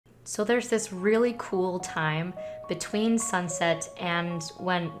So there's this really cool time between sunset and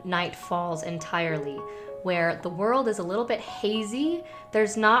when night falls entirely, where the world is a little bit hazy.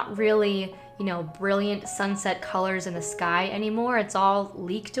 There's not really, brilliant sunset colors in the sky anymore. It's all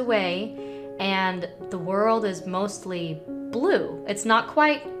leaked away, and the world is mostly blue. It's not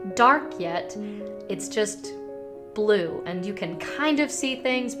quite dark yet, it's just blue, and you can kind of see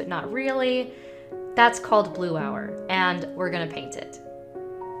things, but not really. That's called blue hour, and we're gonna paint it.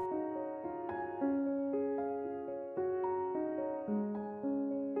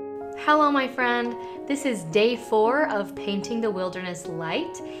 Hello, my friend. This is day 4 of Painting the Wilderness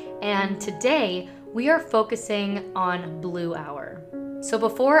Light, and today we are focusing on blue hour. So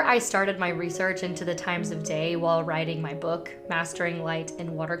before I started my research into the times of day while writing my book, Mastering Light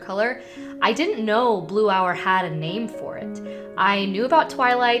in Watercolor, I didn't know blue hour had a name for it. I knew about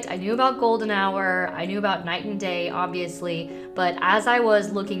twilight, I knew about golden hour, I knew about night and day, obviously, but as I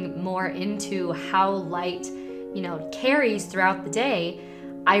was looking more into how light, carries throughout the day,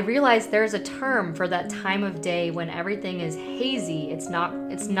 I realized there's a term for that time of day when everything is hazy. It's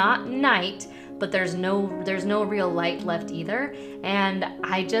not night, but there's no real light left either. And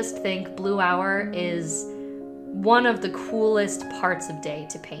I just think blue hour is one of the coolest parts of day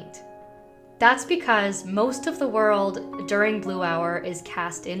to paint. That's because most of the world during blue hour is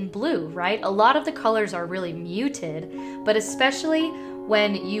cast in blue, right? A lot of the colors are really muted, but especially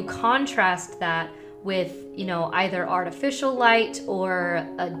when you contrast that with, either artificial light or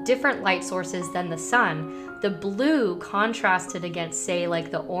different light sources than the sun, the blue contrasted against, say,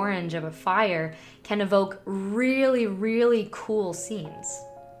 like the orange of a fire can evoke really, really cool scenes.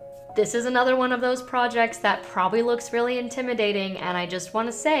 This is another one of those projects that probably looks really intimidating, and I just want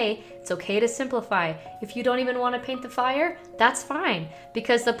to say it's okay to simplify. If you don't even want to paint the fire, that's fine,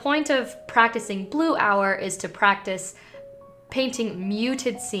 because the point of practicing blue hour is to practice painting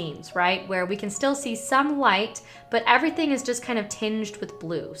muted scenes, right? Where we can still see some light, but everything is just kind of tinged with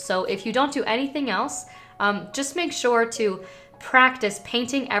blue. So if you don't do anything else, just make sure to practice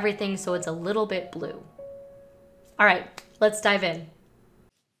painting everything so it's a little bit blue. All right, let's dive in.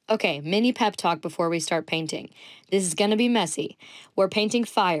 Okay, mini pep talk before we start painting. This is gonna be messy. We're painting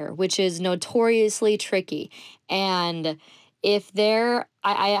fire, which is notoriously tricky. And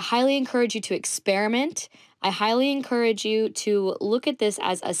I highly encourage you to experiment. I highly encourage you to look at this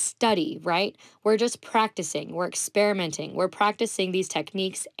as a study, right? We're just practicing, we're experimenting, we're practicing these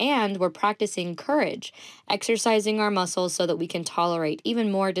techniques, and we're practicing courage, exercising our muscles so that we can tolerate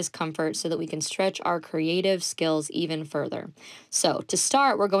even more discomfort, so that we can stretch our creative skills even further. So to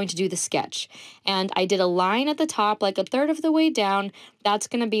start, we're going to do the sketch. And I did a line at the top, like a third of the way down. That's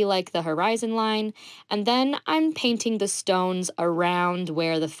going to be like the horizon line. And then I'm painting the stones around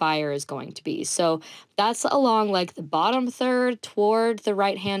where the fire is going to be. So that's along like the bottom third toward the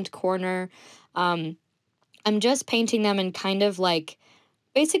right-hand corner. I'm just painting them in kind of like,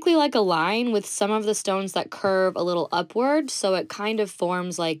 basically like a line with some of the stones that curve a little upward. So it kind of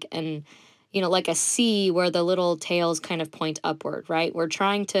forms like like a C where the little tails kind of point upward, right? We're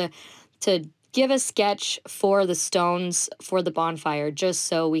trying to give a sketch for the stones for the bonfire, just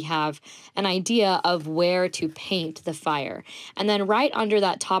so we have an idea of where to paint the fire. And then right under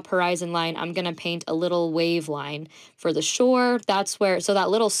that top horizon line, I'm gonna paint a little wave line for the shore. So that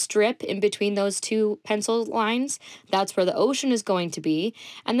little strip in between those two pencil lines, that's where the ocean is going to be.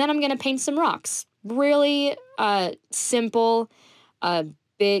 And then I'm gonna paint some rocks. Really simple,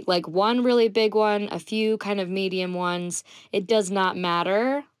 big, like one really big one, a few kind of medium ones. It does not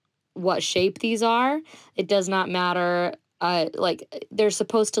matter what shape these are. It does not matter. They're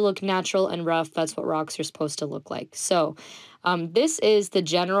supposed to look natural and rough. That's what rocks are supposed to look like. So this is the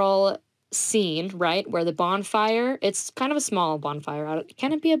general scene, right, where the bonfire, it's kind of a small bonfire.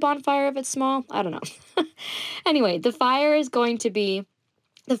 Can it be a bonfire if it's small? I don't know. Anyway, the fire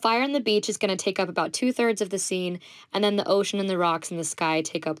on the beach is going to take up about 2/3 of the scene, and then the ocean and the rocks and the sky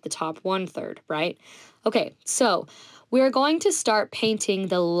take up the top 1/3, right? Okay, so we're going to start painting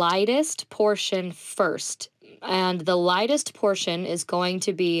the lightest portion first. And the lightest portion is going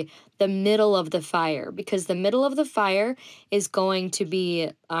to be the middle of the fire, because the middle of the fire is going to be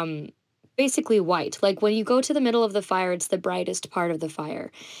basically white. Like when you go to the middle of the fire, it's the brightest part of the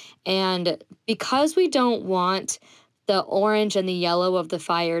fire. And because we don't want the orange and the yellow of the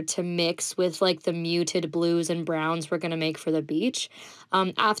fire to mix with like the muted blues and browns we're going to make for the beach,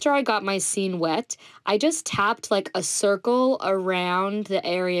 after I got my scene wet, I just tapped like a circle around the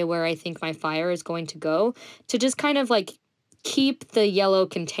area where I think my fire is going to go, to just kind of like keep the yellow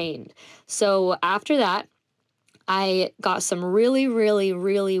contained. So after that, I got some really, really,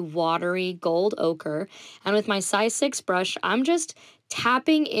 really watery gold ochre, and with my size 6 brush, I'm just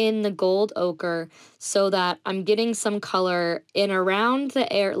tapping in the gold ochre so that I'm getting some color in around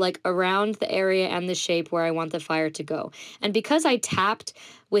the air, like around the area and the shape where I want the fire to go. And because I tapped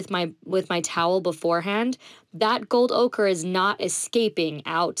with my towel beforehand, that gold ochre is not escaping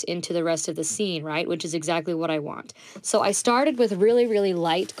out into the rest of the scene, right? Which is exactly what I want. So I started with really, really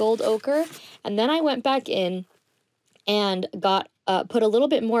light gold ochre, and then I went back in and got put a little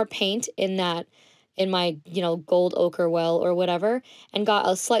bit more paint in my, gold ochre well or whatever, and got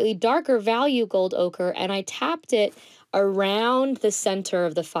a slightly darker value gold ochre, and I tapped it around the center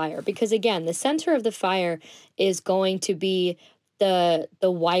of the fire, because again, the center of the fire is going to be the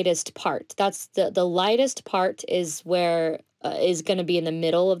widest part. That's the lightest part is where is going to be in the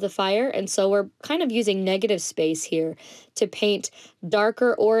middle of the fire. And so we're kind of using negative space here to paint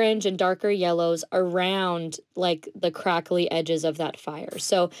darker orange and darker yellows around like the crackly edges of that fire.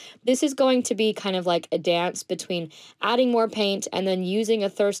 So this is going to be kind of like a dance between adding more paint and then using a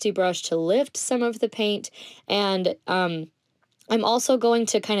thirsty brush to lift some of the paint. And I'm also going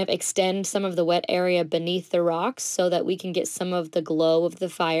to kind of extend some of the wet area beneath the rocks so that we can get some of the glow of the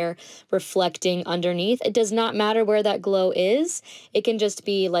fire reflecting underneath. It does not matter where that glow is. It can just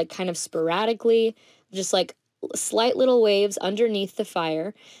be like kind of sporadically, just like slight little waves underneath the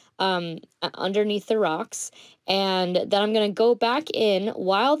fire, underneath the rocks. And then I'm going to go back in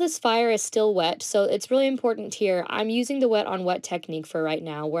while this fire is still wet. So it's really important here. I'm using the wet on wet technique for right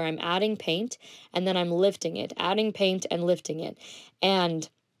now, where I'm adding paint and then I'm lifting it, adding paint and lifting it. And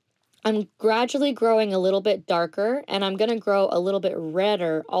I'm gradually growing a little bit darker, and I'm going to grow a little bit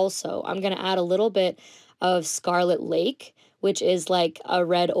redder also. I'm going to add a little bit of Scarlet Lake, which is like a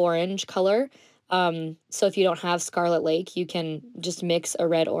red-orange color. So if you don't have Scarlet Lake, you can just mix a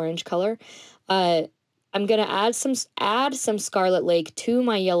red-orange color. I'm going to add some Scarlet Lake to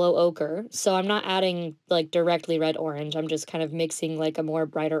my yellow ochre. So I'm not adding like directly red-orange. I'm just kind of mixing like a more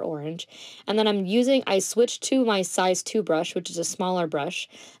brighter orange. And then I switched to my size 2 brush, which is a smaller brush,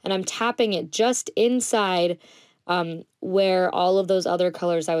 and I'm tapping it just inside where all of those other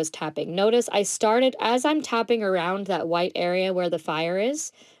colors I was tapping. Notice I started, as I'm tapping around that white area where the fire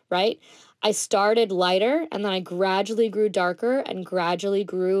is, right? I started lighter, and then I gradually grew darker and gradually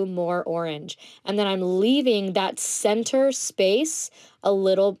grew more orange. And then I'm leaving that center space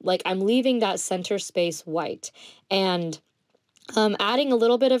I'm leaving that center space white. And adding a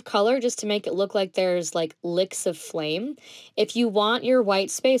little bit of color just to make it look like there's like licks of flame. If you want your white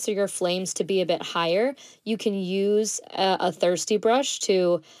space or your flames to be a bit higher, you can use a thirsty brush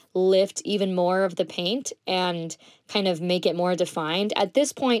to lift even more of the paint and kind of make it more defined. At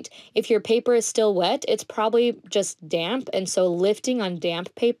this point, if your paper is still wet, it's probably just damp, and so lifting on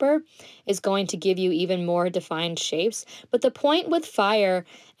damp paper is going to give you even more defined shapes. But the point with fire,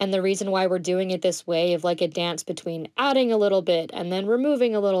 and the reason why we're doing it this way, of like a dance between adding a little bit and then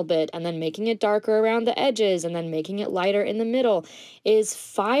removing a little bit and then making it darker around the edges and then making it lighter in the middle, is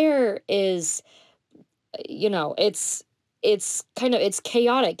fire is, it's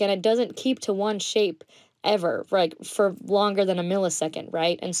chaotic, and it doesn't keep to one shape ever, like for longer than a millisecond,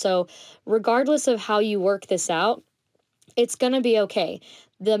 right? And so regardless of how you work this out, it's going to be okay.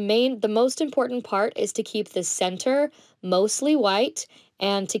 The most important part is to keep the center mostly white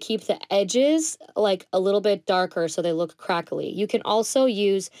and to keep the edges like a little bit darker so they look crackly. You can also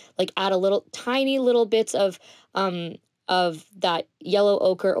add tiny little bits of that yellow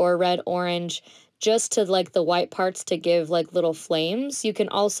ochre or red orange just to like the white parts to give like little flames. You can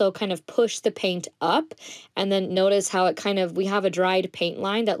also kind of push the paint up, and then notice how we have a dried paint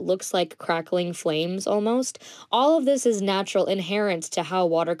line that looks like crackling flames almost. All of this is natural, inherent to how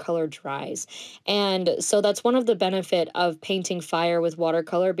watercolor dries. And so that's one of the benefit of painting fire with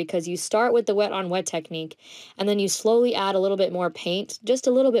watercolor, because you start with the wet on wet technique, and then you slowly add a little bit more paint, just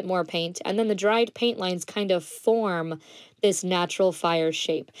a little bit more paint, and then the dried paint lines kind of form this natural fire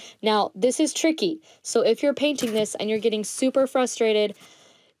shape. Now, this is tricky. So if you're painting this and you're getting super frustrated,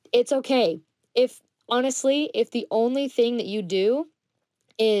 it's okay. If the only thing that you do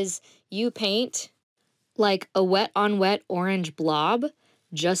is you paint like a wet on wet orange blob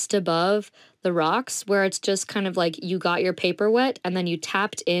just above the rocks, where it's just kind of like you got your paper wet and then you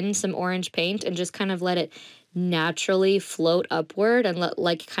tapped in some orange paint and just kind of let it naturally float upward and let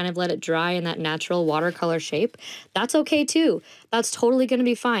it dry in that natural watercolor shape, that's okay too. That's totally going to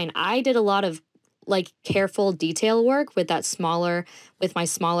be fine. I did a lot of like careful detail work with my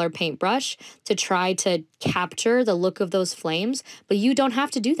smaller paintbrush to try to capture the look of those flames, but you don't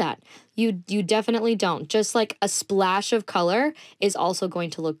have to do that. You definitely don't. Just like a splash of color is also going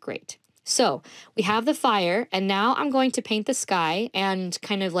to look great. So we have the fire, and now I'm going to paint the sky and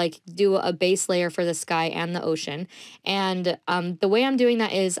kind of like do a base layer for the sky and the ocean. And the way I'm doing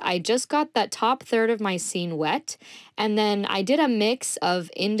that is I just got that top third of my scene wet, and then I did a mix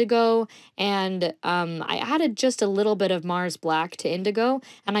of indigo and I added just a little bit of Mars Black to indigo,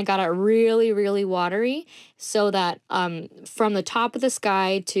 and I got it really, really watery so that from the top of the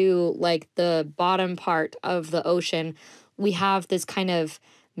sky to like the bottom part of the ocean, we have this kind of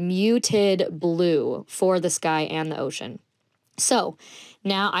muted blue for the sky and the ocean. So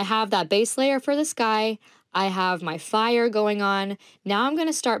now I have that base layer for the sky. I have my fire going on. Now I'm going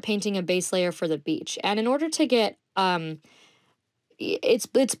to start painting a base layer for the beach. And in order to get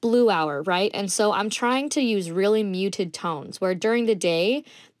it's blue hour, right? And so I'm trying to use really muted tones where during the day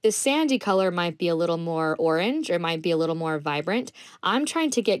the sandy color might be a little more orange or might be a little more vibrant. I'm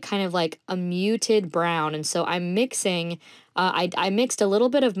trying to get kind of like a muted brown, and so I'm mixing I mixed a little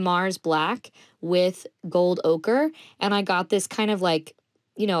bit of Mars Black with gold ochre, and I got this kind of like,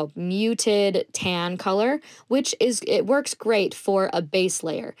 you know, muted tan color, which it works great for a base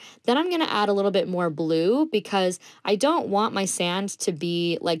layer. Then I'm going to add a little bit more blue because I don't want my sand to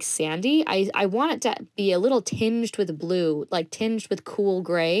be like sandy. I want it to be a little tinged with blue, like tinged with cool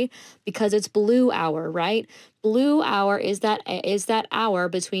gray, because it's blue hour, right? Blue hour is that hour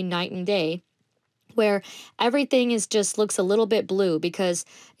between night and day where everything is just looks a little bit blue because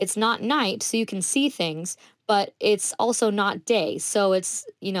it's not night, so you can see things, but it's also not day. So it's,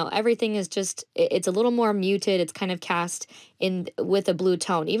 you know, everything is just, it's a little more muted. It's kind of cast in with a blue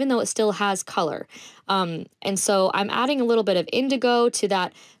tone, even though it still has color. And so I'm adding a little bit of indigo to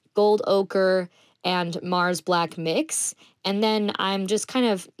that gold ochre and Mars Black mix. And then I'm just kind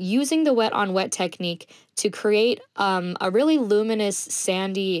of using the wet on wet technique to create a really luminous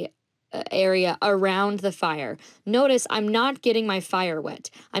sandy area around the fire. Notice I'm not getting my fire wet.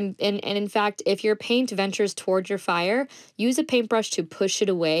 And in fact, if your paint ventures towards your fire, use a paintbrush to push it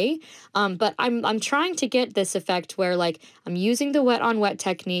away. But I'm trying to get this effect where like I'm using the wet on wet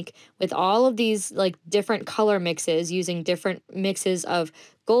technique with all of these like different color mixes, using different mixes of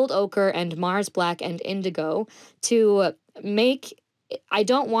gold ochre and Mars Black and indigo to make. I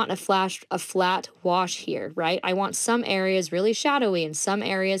don't want a flat wash here, right? I want some areas really shadowy and some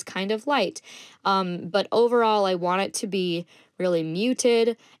areas kind of light. But overall, I want it to be really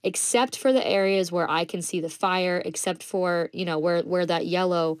muted, except for the areas where I can see the fire, except for, you know, where that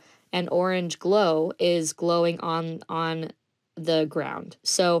yellow and orange glow is glowing on the ground.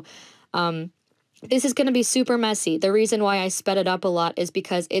 So, this is going to be super messy. The reason why I sped it up a lot is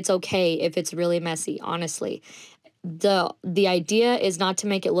because it's okay if it's really messy, honestly. The idea is not to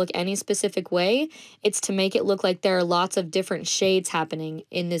make it look any specific way. It's to make it look like there are lots of different shades happening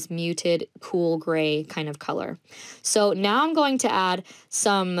in this muted, cool gray kind of color. So now I'm going to add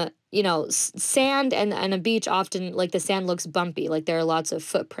some, you know, sand and a beach. Often, like the sand looks bumpy, like there are lots of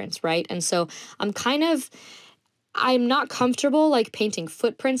footprints, right? And so I'm not comfortable like painting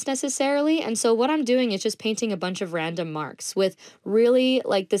footprints necessarily, and so what I'm doing is just painting a bunch of random marks with really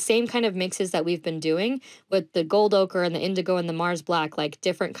like the same kind of mixes that we've been doing with the gold ochre and the indigo and the Mars Black, like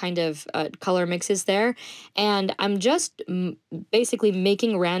different kind of color mixes there. And I'm just basically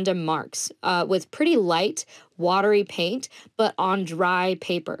making random marks with pretty light watery paint, but on dry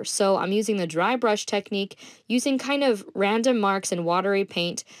paper. So I'm using the dry brush technique, using kind of random marks and watery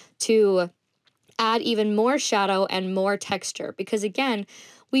paint to add even more shadow and more texture, because again,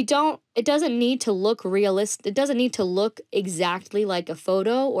 it doesn't need to look realistic. It doesn't need to look exactly like a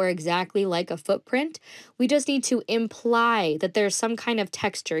photo or exactly like a footprint. We just need to imply that there's some kind of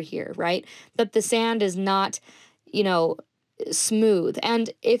texture here, right? That the sand is not, you know, smooth.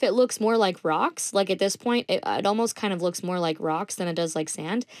 And if it looks more like rocks, like at this point, it almost kind of looks more like rocks than it does like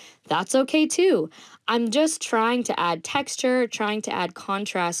sand, that's okay too. I'm just trying to add texture, trying to add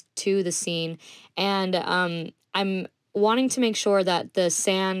contrast to the scene, and I'm wanting to make sure that the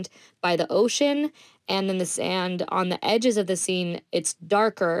sand by the ocean and then the sand on the edges of the scene, it's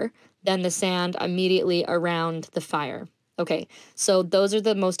darker than the sand immediately around the fire. Okay, so those are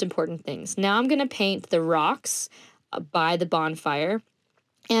the most important things. Now I'm going to paint the rocks by the bonfire.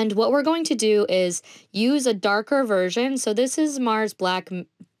 And what we're going to do is use a darker version. So this is Mars Black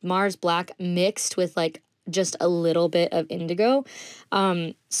mixed with like just a little bit of indigo.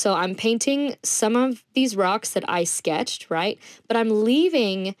 So I'm painting some of these rocks that I sketched, right? But I'm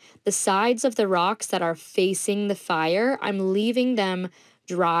leaving the sides of the rocks that are facing the fire, I'm leaving them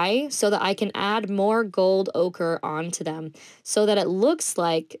dry so that I can add more gold ochre onto them so that it looks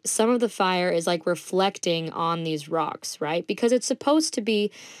like some of the fire is like reflecting on these rocks, right? Because it's supposed to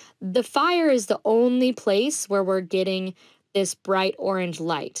be, the fire is the only place where we're getting this bright orange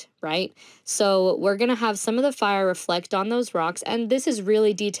light, right? So we're gonna have some of the fire reflect on those rocks, and this is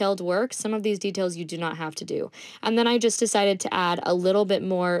really detailed work. Some of these details you do not have to do. And then I just decided to add a little bit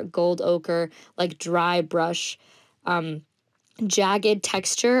more gold ochre, like dry brush, jagged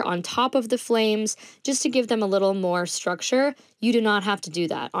texture on top of the flames just to give them a little more structure. You do not have to do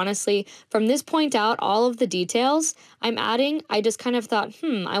that. Honestly, from this point out, all of the details I'm adding, I just kind of thought,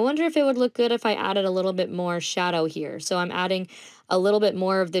 I wonder if it would look good if I added a little bit more shadow here. So I'm adding a little bit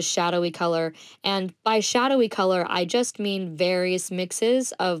more of this shadowy color. And by shadowy color, I just mean various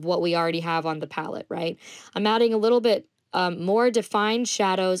mixes of what we already have on the palette, right? I'm adding a little bit more defined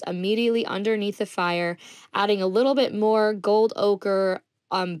shadows immediately underneath the fire, adding a little bit more gold ochre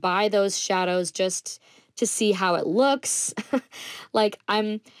by those shadows just to see how it looks. Like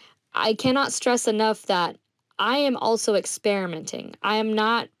I cannot stress enough that I am also experimenting. I am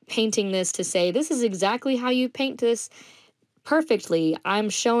not painting this to say this is exactly how you paint this perfectly. I'm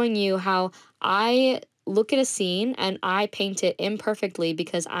showing you how I look at a scene and I paint it imperfectly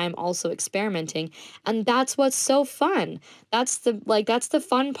because I'm also experimenting. And that's what's so fun. That's the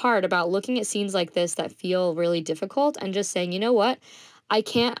fun part about looking at scenes like this that feel really difficult and just saying, you know what? I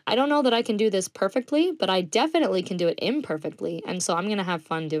don't know that I can do this perfectly, but I definitely can do it imperfectly. And so I'm going to have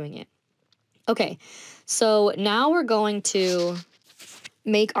fun doing it. Okay. So now we're going to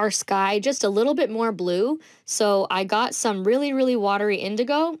make our sky just a little bit more blue. So I got some really, really watery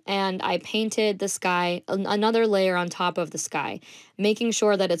indigo and I painted the sky, another layer on top of the sky, making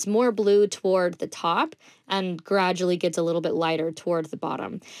sure that it's more blue toward the top and gradually gets a little bit lighter toward the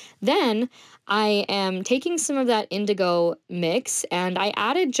bottom. Then I am taking some of that indigo mix and I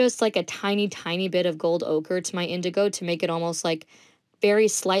added just like a tiny, tiny bit of gold ochre to my indigo to make it almost like very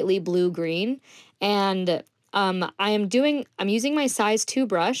slightly blue-green. And I'm using my size 2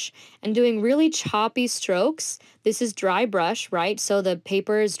 brush and doing really choppy strokes. This is dry brush, right? So the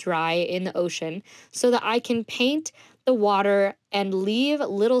paper is dry in the ocean so that I can paint the water and leave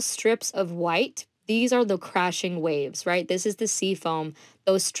little strips of white. These are the crashing waves, right? This is the sea foam.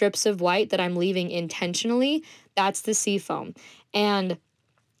 Those strips of white that I'm leaving intentionally, that's the sea foam. And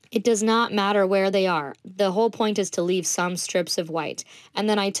it does not matter where they are. The whole point is to leave some strips of white. And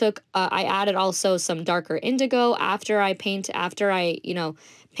then I added also some darker indigo after I painted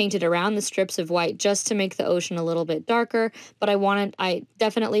around the strips of white just to make the ocean a little bit darker. But I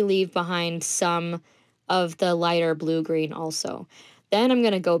definitely leave behind some of the lighter blue-green also. Then I'm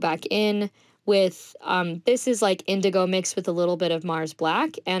going to go back in with, this is like indigo mixed with a little bit of Mars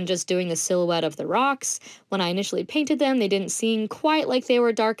Black and just doing the silhouette of the rocks. When I initially painted them, they didn't seem quite like they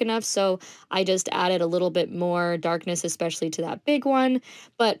were dark enough, so I just added a little bit more darkness, especially to that big one.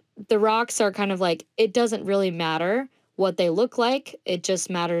 But the rocks are kind of like, it doesn't really matter what they look like, it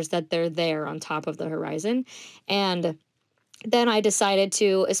just matters that they're there on top of the horizon. And then I decided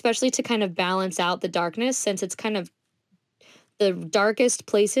to, especially to kind of balance out the darkness, since it's kind of the darkest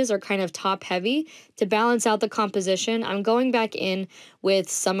places are kind of top heavy, to balance out the composition, I'm going back in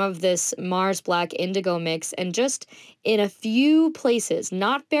with some of this Mars Black indigo mix and just in a few places,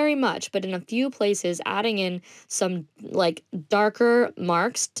 not very much, but in a few places, adding in some like darker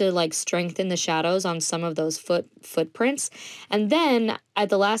marks to like strengthen the shadows on some of those footprints. And then at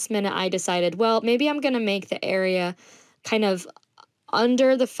the last minute, I decided, well, maybe I'm going to make the area kind of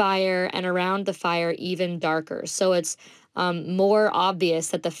under the fire and around the fire even darker. So it's more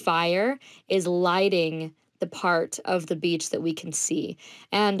obvious that the fire is lighting the part of the beach that we can see.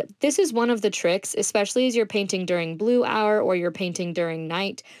 And this is one of the tricks, especially as you're painting during blue hour or you're painting during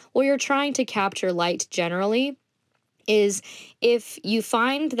night or you're trying to capture light generally, is if you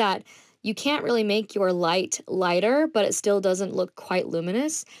find that you can't really make your light lighter, but it still doesn't look quite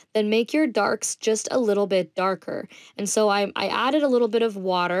luminous, then make your darks just a little bit darker. And so I added a little bit of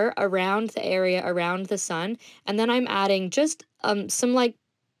water around the area around the sun, and then I'm adding just some like,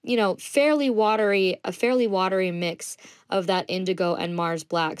 fairly watery mix of that indigo and Mars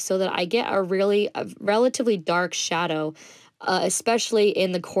Black so that I get a relatively dark shadow, especially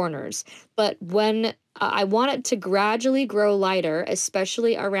in the corners. But when I want it to gradually grow lighter,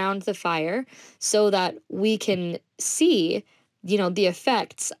 especially around the fire, so that we can see, the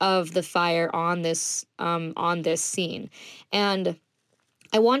effects of the fire on this scene. And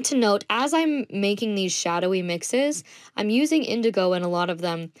I want to note, as I'm making these shadowy mixes, I'm using indigo in a lot of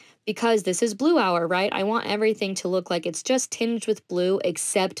them because this is blue hour, right? I want everything to look like it's just tinged with blue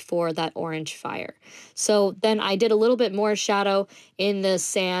except for that orange fire. So then I did a little bit more shadow in the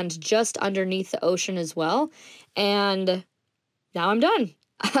sand just underneath the ocean as well. And now I'm done.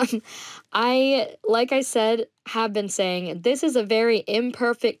 Like I said, have been saying, this is a very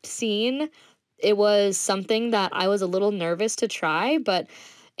imperfect scene. it was something that I was a little nervous to try, but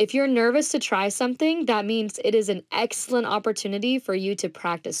if you're nervous to try something, that means it is an excellent opportunity for you to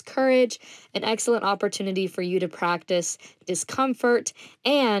practice courage, an excellent opportunity for you to practice discomfort.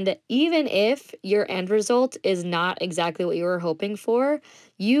 And even if your end result is not exactly what you were hoping for,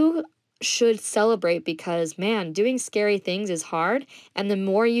 you should celebrate because, man, doing scary things is hard. And the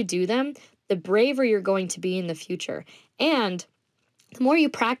more you do them, the braver you're going to be in the future. And the more you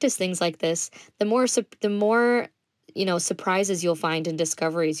practice things like this, the more surprises you'll find and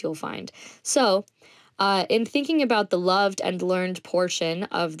discoveries you'll find. So, in thinking about the loved and learned portion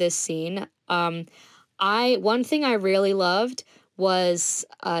of this scene, I one thing I really loved was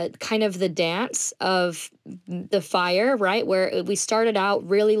kind of the dance of the fire, right? Where we started out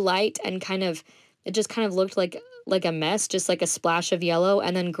really light and it just kind of looked like a mess, just like a splash of yellow,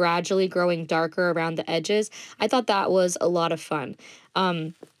 and then gradually growing darker around the edges. I thought that was a lot of fun.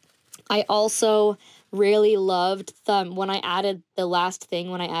 I also really loved when I added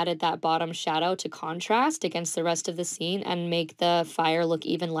that bottom shadow to contrast against the rest of the scene and make the fire look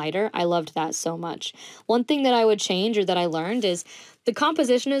even lighter. I loved that so much. One thing that I would change or that I learned is the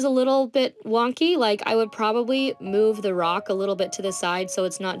composition is a little bit wonky. Like I would probably move the rock a little bit to the side so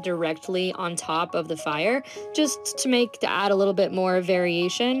it's not directly on top of the fire, just to add a little bit more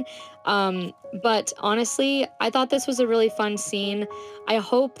variation. But honestly, I thought this was a really fun scene. I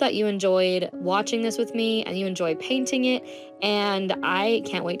hope that you enjoyed watching this with me and you enjoy painting it, and I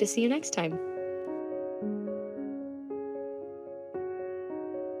can't wait to see you next time.